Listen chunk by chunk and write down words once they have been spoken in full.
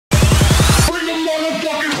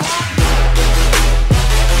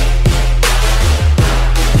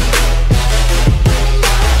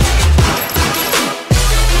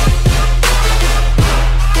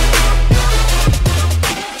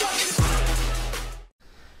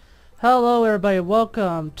Hello everybody,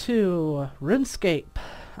 welcome to Runescape.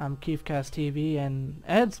 I'm KeithCastTV and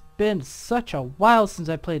it's been such a while since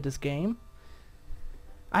I played this game.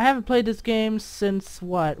 I haven't played this game since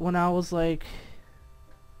what? When I was like...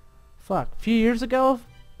 a few years ago?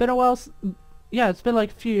 Been a while yeah, it's been like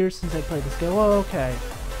a few years since I played this game. Well, okay.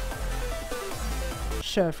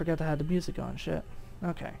 Shit, I forgot to have the music on, shit.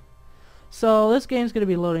 Okay. So this game's gonna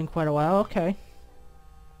be loading quite a while, okay.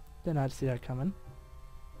 Did not see that coming.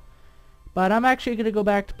 But I'm actually going to go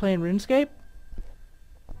back to playing RuneScape.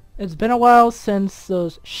 It's been a while since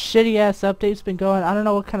those shitty ass updates been going. I don't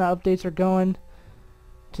know what kind of updates are going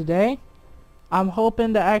today. I'm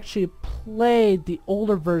hoping to actually play the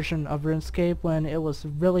older version of RuneScape when it was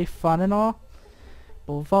really fun and all.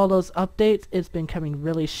 But with all those updates, it's been coming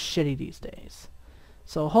really shitty these days.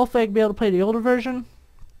 So hopefully I can be able to play the older version.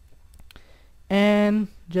 And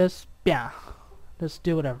just, yeah, just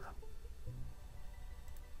do whatever.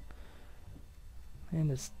 And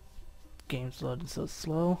this game's loading so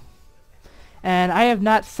slow. And I have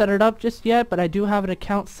not set it up just yet, but I do have an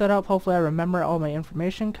account set up. Hopefully I remember all my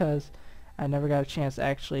information, because I never got a chance to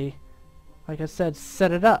actually, like I said,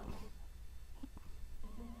 set it up.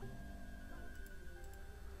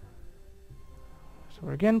 So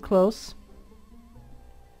we're getting close.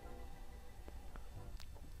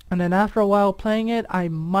 And then after a while playing it, I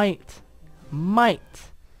might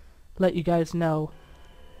let you guys know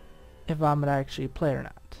if I'm gonna actually play or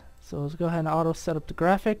not. So let's go ahead and auto set up the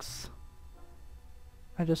graphics.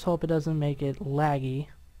 I just hope it doesn't make it laggy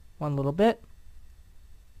one little bit.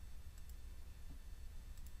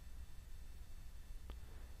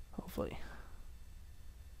 Hopefully.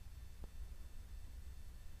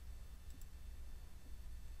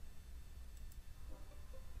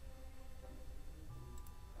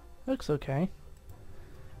 Looks okay.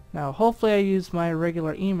 Now hopefully I use my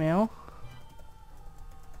regular email.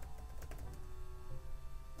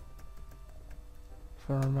 If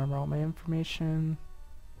I remember all my information.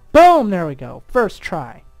 Boom! There we go. First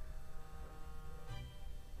try.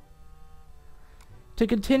 To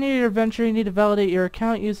continue your adventure, you need to validate your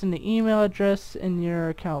account using the email address in your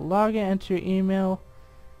account login. Enter your email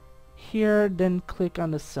here, then click on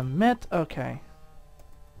the submit. Okay.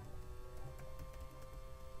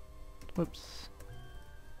 Whoops.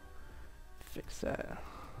 Fix that.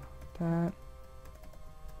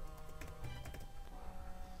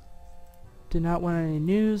 Do not want any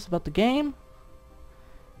news about the game.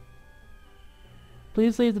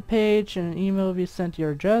 Please leave the page and an email will be sent to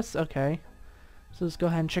your address. Okay. So let's go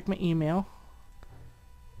ahead and check my email.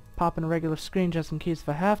 Pop in a regular screen just in case if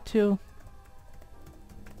I have to.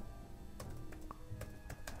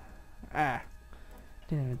 Ah.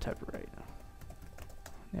 Didn't even type it right.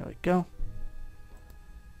 There we go.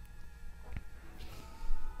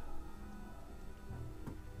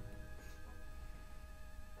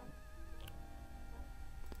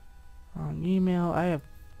 On email, I have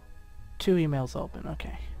 2 emails open.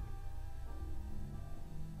 Okay.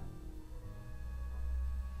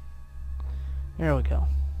 There we go.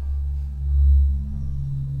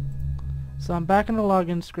 So I'm back in the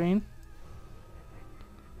login screen.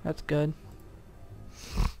 That's good.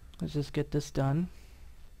 Let's just get this done.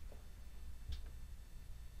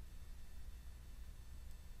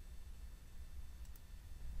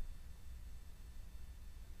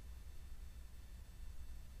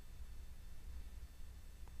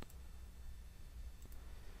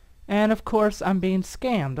 And of course I'm being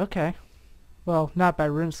scammed. Okay. Well, not by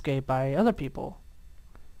RuneScape, by other people.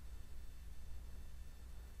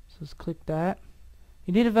 So let's click that.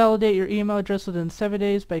 You need to validate your email address within 7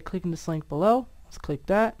 days by clicking this link below. Let's click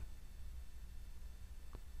that.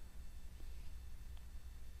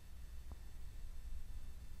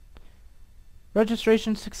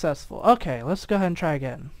 Registration successful. Okay, let's go ahead and try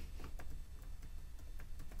again.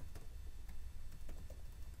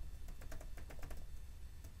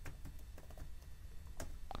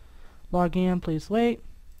 Log in, please wait.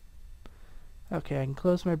 Okay, I can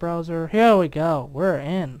close my browser. Here we go. We're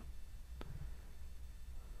in.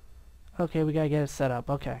 Okay, we gotta get it set up.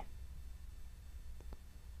 Okay.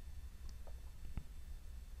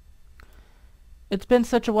 It's been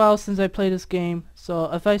such a while since I played this game,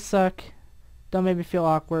 so if I suck, don't make me feel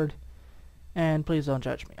awkward, and please don't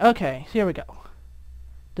judge me. Okay, here we go.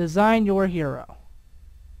 Design your hero.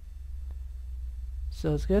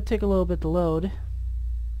 So it's gonna take a little bit to load.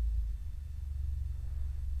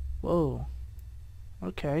 Whoa.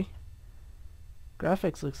 Okay.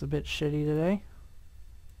 Graphics looks a bit shitty today.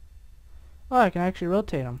 Oh, I can actually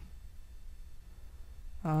rotate them.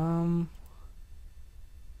 No,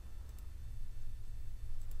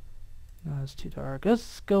 it's too dark.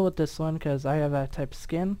 Let's go with this one because I have that type of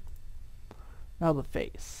skin. Now the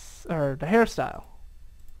face, or the hairstyle.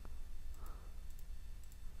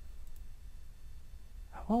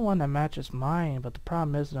 I want one that matches mine, but the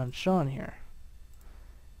problem is it's shown here.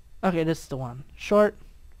 Okay, this is the one. Short,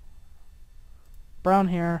 brown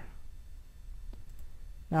hair.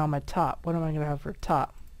 Now my top. What am I going to have for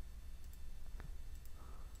top?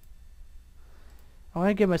 I want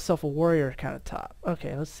to give myself a warrior kind of top.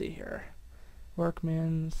 Okay, let's see here.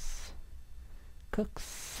 Workman's,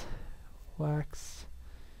 cooks, wax,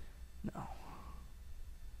 no.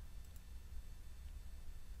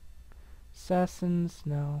 Assassins,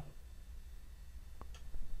 no.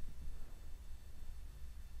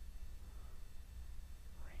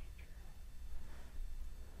 Ranger.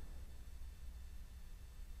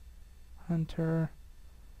 Hunter,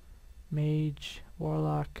 mage,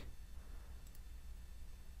 warlock.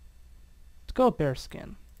 Let's go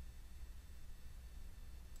bearskin.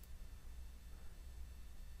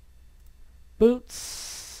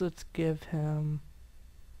 Boots, let's give him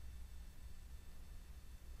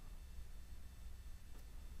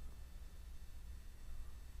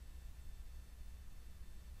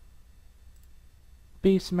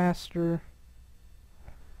Beastmaster.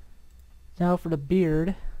 Now for the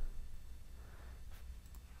beard.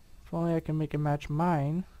 If only I can make it match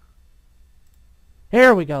mine.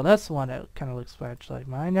 Here we go. That's the one that kind of looks much like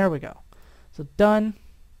mine. There we go. So done.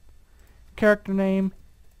 Character name,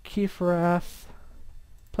 Kefarath.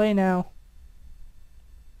 Play now.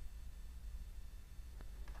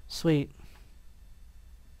 Sweet.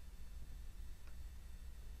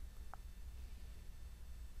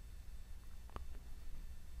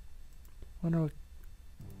 Wonder what...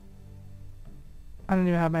 I don't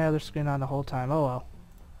even have my other screen on the whole time. Oh well.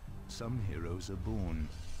 Some heroes are born,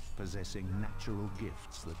 possessing natural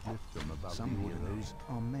gifts that lift them above the ordinary. Some heroes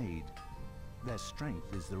are made. Their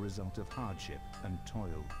strength is the result of hardship and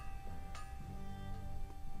toil.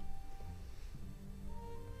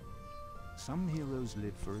 Some heroes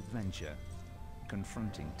live for adventure,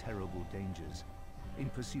 confronting terrible dangers, in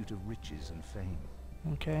pursuit of riches and fame.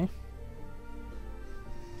 Okay.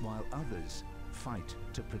 While others fight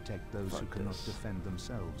to protect those who cannot defend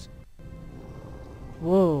themselves.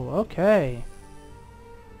 Whoa, okay.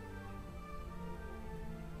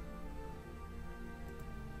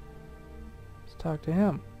 Let's talk to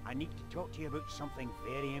him. I need to talk to you about something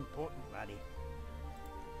very important, laddie.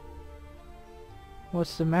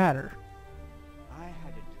 What's the matter? I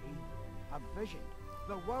had a dream, a vision.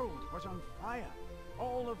 The world was on fire.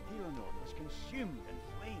 All of Gielinor was consumed in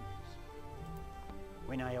flames.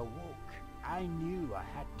 When I awoke, I knew I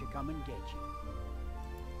had to come and get you.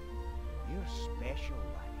 You're special,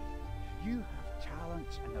 laddie. You have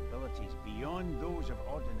talents and abilities beyond those of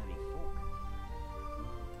ordinary folk.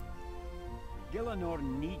 Gielinor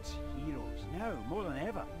needs heroes now more than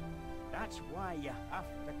ever. That's why you have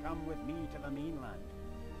to come with me to the mainland.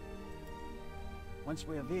 Once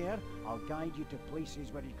we're there, I'll guide you to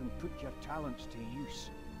places where you can put your talents to use.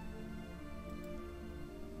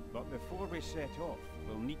 But before we set off,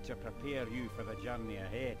 we'll need to prepare you for the journey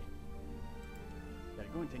ahead. You're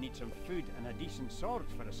going to need some food and a decent sword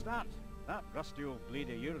for a start. That rusty old blade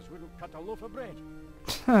of yours wouldn't cut a loaf of bread.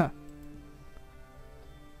 Huh.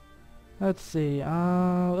 Let's see.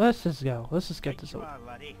 Let's just go. Let's just get this over.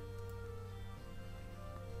 Laddie.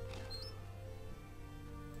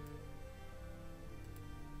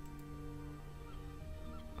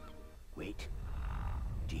 Wait.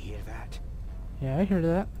 Do you hear that? Yeah, I hear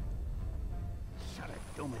that.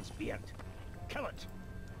 Doman's beard. Kill it!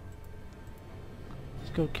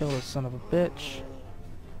 Let's go kill this son of a bitch.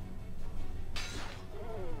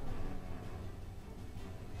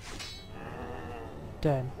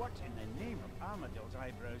 Dead. What in the name of Armadyle's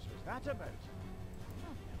eyebrows was that about?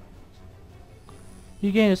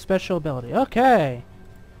 You gain a special ability. Okay.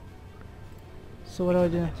 So what do I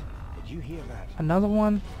do? Did you hear that? Another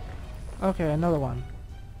one? Okay, another one.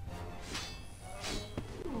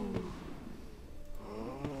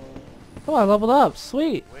 Oh, I leveled up.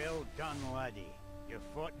 Sweet. Well done, laddie. You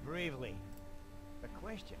fought bravely. The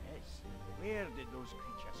question is, where did those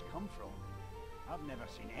creatures come from? I've never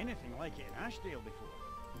seen anything like it in Ashdale before.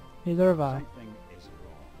 Neither have I. Something is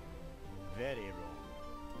wrong. Very wrong.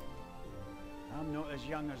 I'm not as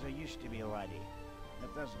young as I used to be, laddie.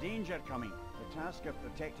 If there's danger coming, the task of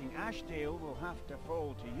protecting Ashdale will have to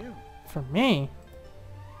fall to you. For me?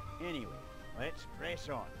 Anyway, let's press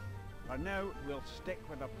on. For now, we'll stick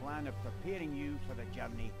with a plan of preparing you for the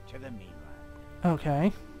journey to the mainland.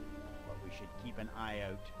 Okay. But we should keep an eye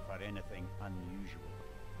out for anything unusual.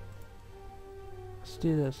 Let's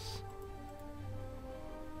do this.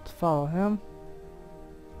 Let's follow him.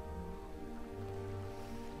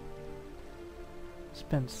 It's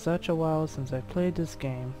been such a while since I played this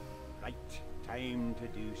game. Right, time to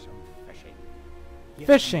do some fishing. Here's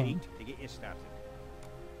Fishing? some meat to get you started.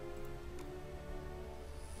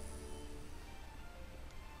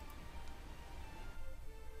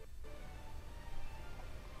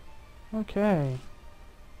 Okay.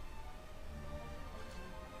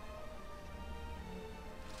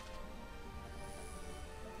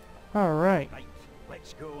 Alright. Right,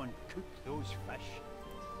 let's go and cook those fish.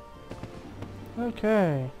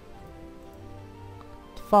 Okay.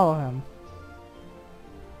 Follow him.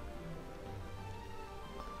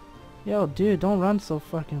 Yo, dude, don't run so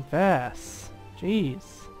fucking fast.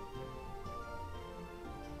 Jeez.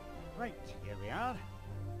 Right, here we are.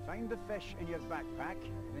 Find the fish in your backpack,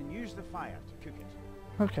 then use the fire to cook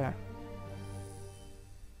it. Okay.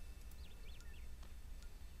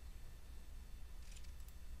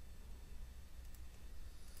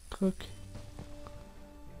 Cook.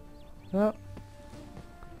 Oh.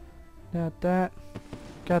 Got that.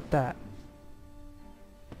 Got that.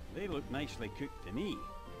 They look nicely cooked to me.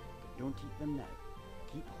 But don't eat them now.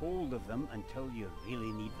 Keep hold of them until you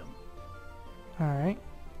really need them. Alright.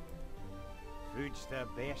 Food's the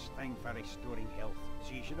best thing for restoring health,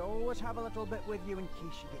 so you should always have a little bit with you in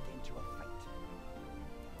case you get into a fight.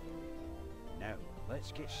 Now,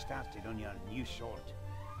 let's get started on your new sword.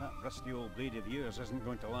 That rusty old blade of yours isn't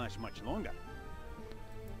going to last much longer.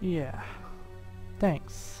 Yeah.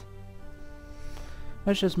 Thanks.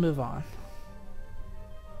 Let's just move on.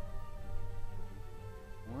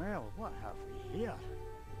 Well, what have we here?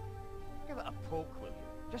 Give it a poke, will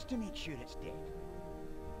you? Just to make sure it's dead.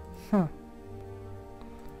 Huh.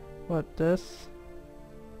 What, this?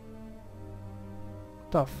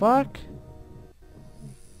 The fuck?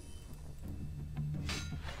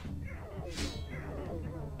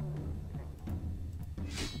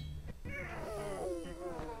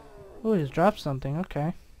 Oh, he's dropped something,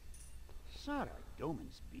 okay. Sarah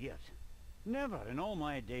Doman's beard. Never in all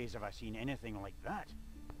my days have I seen anything like that.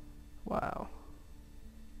 Wow.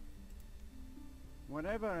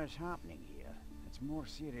 Whatever is happening here, it's more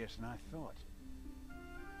serious than I thought.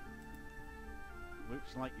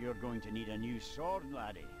 Looks like you're going to need a new sword,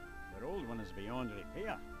 laddie. Your old one is beyond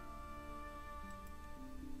repair.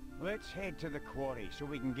 Let's head to the quarry so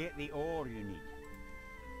we can get the ore you need.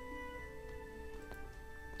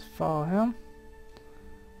 Let's follow him.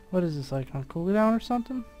 What is this, like on cooldown or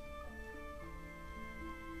something?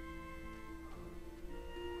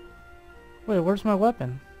 Wait, where's my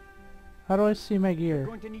weapon? How do I see my You're gear?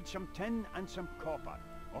 going to need some tin and some copper.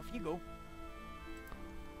 Off you go.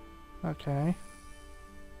 Okay.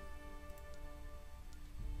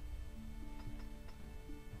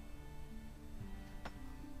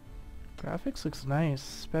 Graphics looks nice,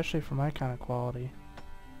 especially for my kind of quality.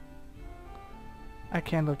 I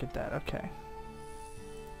can look at that, okay.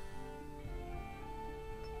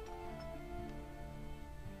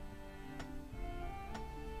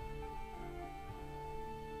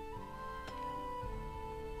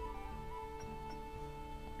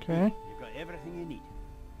 Okay. You've got everything you need.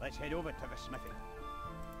 Let's head over to the smithy.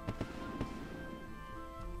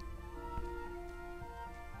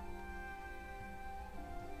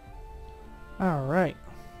 Alright.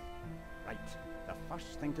 Right. The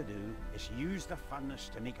first thing to do is use the furnace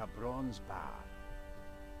to make a bronze bar.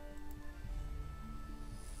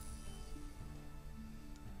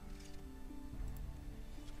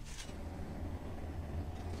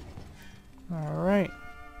 Alright.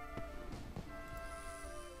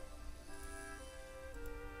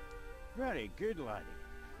 Very good, laddie.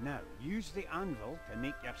 Now, use the anvil to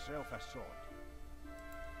make yourself a sword.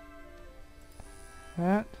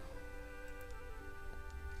 That.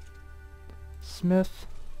 Smith.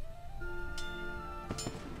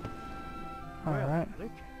 Alright. Well,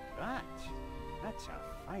 look at that. That's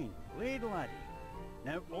a fine blade, laddie.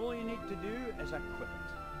 Now, all you need to do is equip it.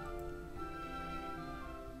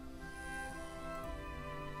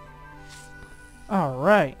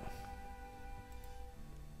 Alright.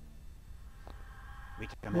 Wait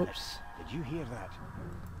a minute. Whoops. Did you hear that?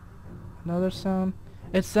 Another sound.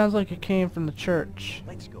 It sounds like it came from the church.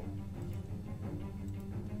 Let's go.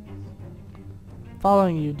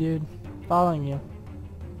 Following you, dude. Following you.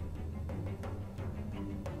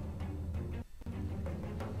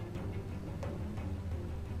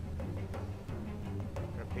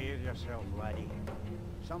 Prepare yourself, laddie.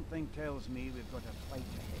 Something tells me we've got a fight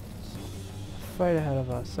ahead of us. Fight ahead of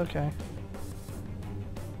us, okay.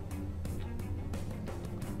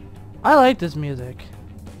 I like this music.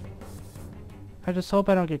 I just hope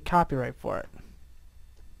I don't get copyright for it.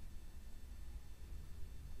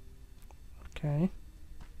 Okay.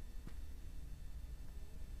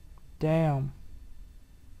 Damn.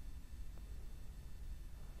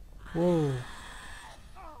 Whoa.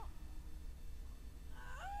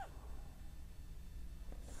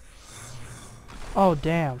 Oh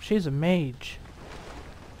damn, she's a mage.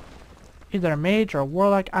 Either a mage or a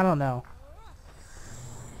warlock, I don't know.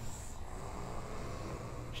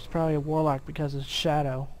 She's probably a warlock because of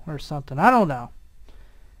shadow or something. I don't know.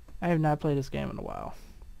 I have not played this game in a while.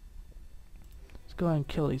 Let's go ahead and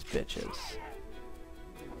kill these bitches.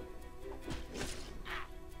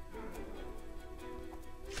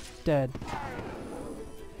 Dead.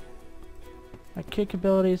 My kick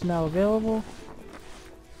ability is now available.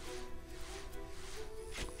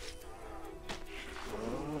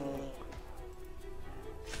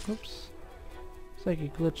 Oops. Looks like he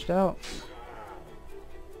glitched out.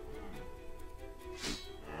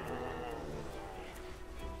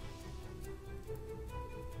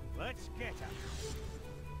 Let's get him.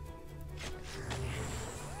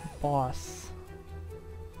 Boss.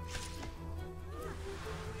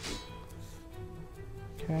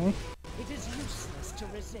 Okay. It is useless to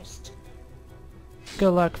resist.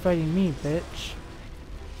 Good luck fighting me, bitch.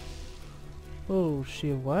 Oh,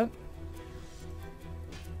 she what?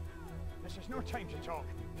 This is no time to talk.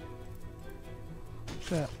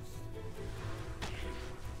 Shit.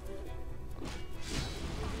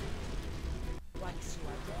 Once you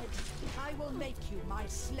are dead, I will make you my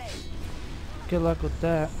slave. Good luck with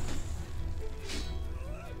that.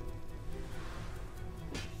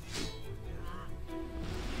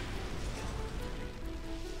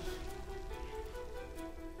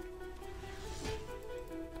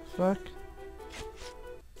 Fuck.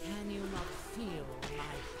 Can you not feel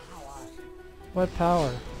my power? What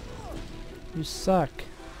power? You suck.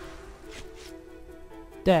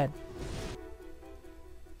 Dead.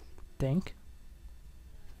 Think.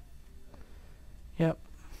 Yep.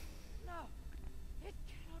 No, it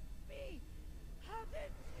cannot be. How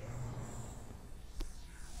did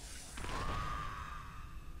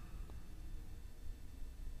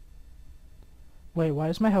Wait, why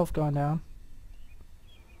is my health going down?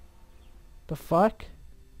 The fuck?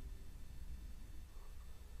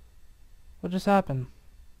 What just happened?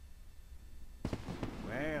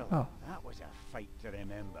 Well, Oh. that was a fight to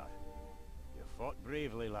remember. You fought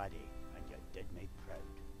bravely, laddie, and you did me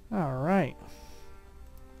proud. Alright.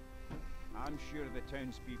 I'm sure the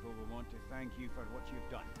townspeople will want to thank you for what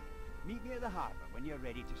you've done. Meet me at the harbour when you're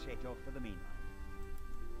ready to set off for the mainland.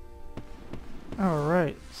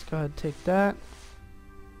 Alright, let's go ahead and take that.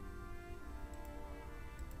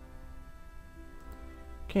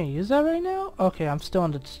 Can't use that right now? Okay, I'm still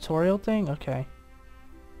on the tutorial thing? Okay.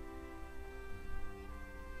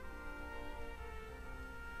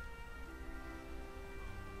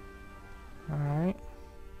 Alright.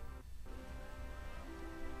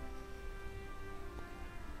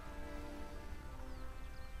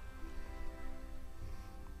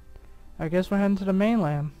 I guess we're heading to the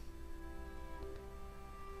mainland.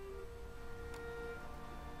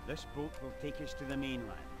 This boat will take us to the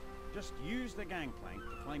mainland. Just use the gangplank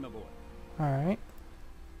to climb aboard. Alright.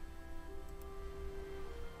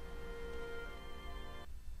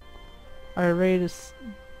 Alright,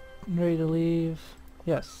 ready to leave.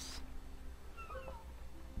 Yes.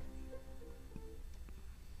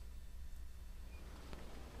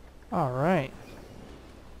 Alright.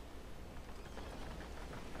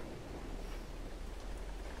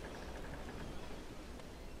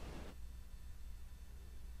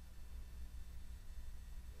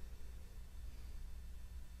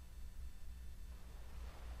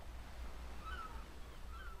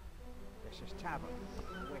 This is Tavern,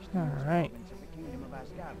 westernmost Alright. province of the Kingdom of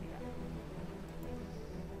Asgardia.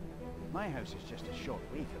 My house is just a short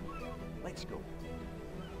way from here. Let's go.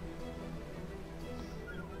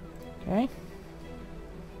 Okay.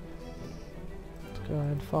 Let's go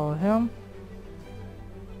ahead and follow him.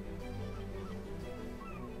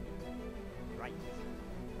 Right.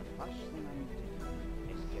 The first thing I need to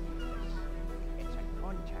do is give you this. It's a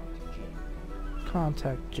contact gem.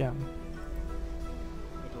 Contact gem.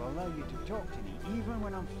 It'll allow you to talk to me even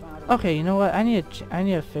when I'm far away. Okay, you know what? I need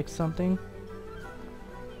to fix something.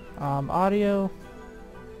 Audio.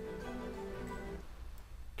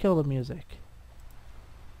 Kill the music.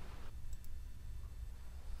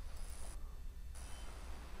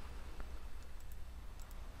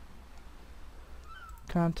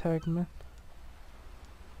 Contact me.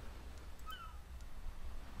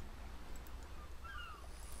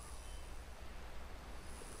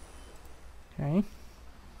 Okay.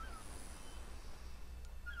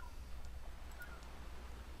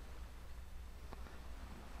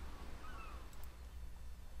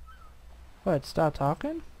 What? Stop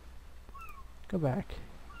talking? Go back.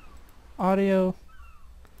 Audio.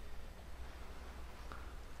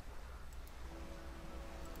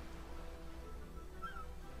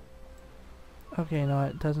 Okay, no,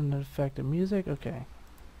 it doesn't affect the music. Okay.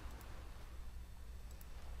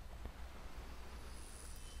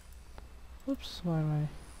 Oops, why am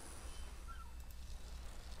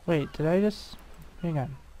I... Wait, did I just... Hang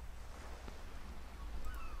on.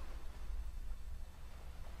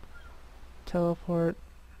 Teleport...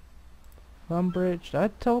 Lumbridge. Did I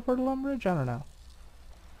teleport to Lumbridge? I don't know.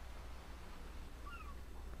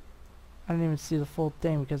 I didn't even see the full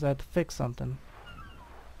thing because I had to fix something.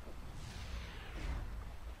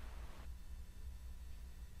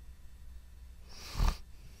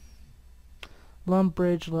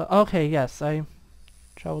 Lumbridge. Okay, yes, I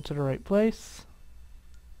traveled to the right place.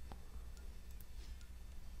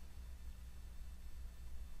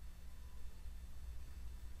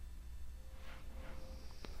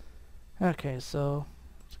 Okay, so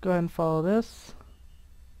let's go ahead and follow this.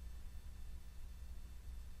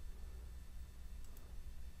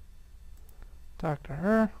 Talk to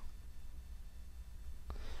her.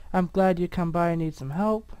 I'm glad you come by and need some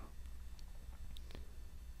help.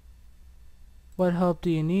 What help do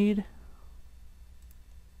you need?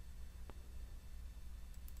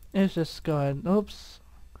 Let's just go ahead. Oops.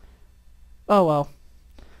 Oh well.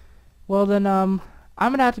 Well then, I'm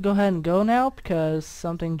gonna have to go ahead and go now because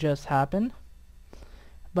something just happened.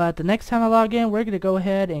 But the next time I log in, we're gonna go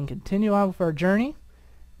ahead and continue on with our journey.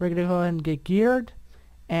 We're gonna go ahead and get geared,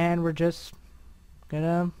 and we're just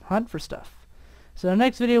gonna hunt for stuff. So the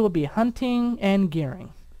next video will be hunting and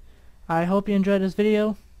gearing. I hope you enjoyed this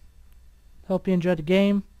video. Hope you enjoyed the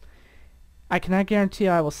game. I cannot guarantee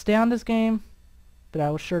I will stay on this game, but I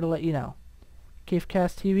will sure to let you know.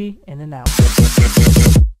 CaveCast TV, in and out.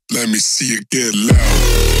 Let me see it get loud.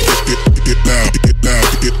 Get loud, get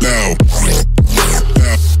loud, get loud. Loud,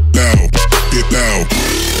 loud, get loud.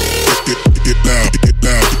 Get loud, get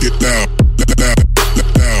loud, get loud. Loud,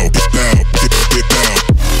 loud, get loud, get loud.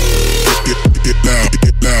 Get loud,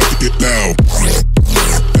 get loud, get loud.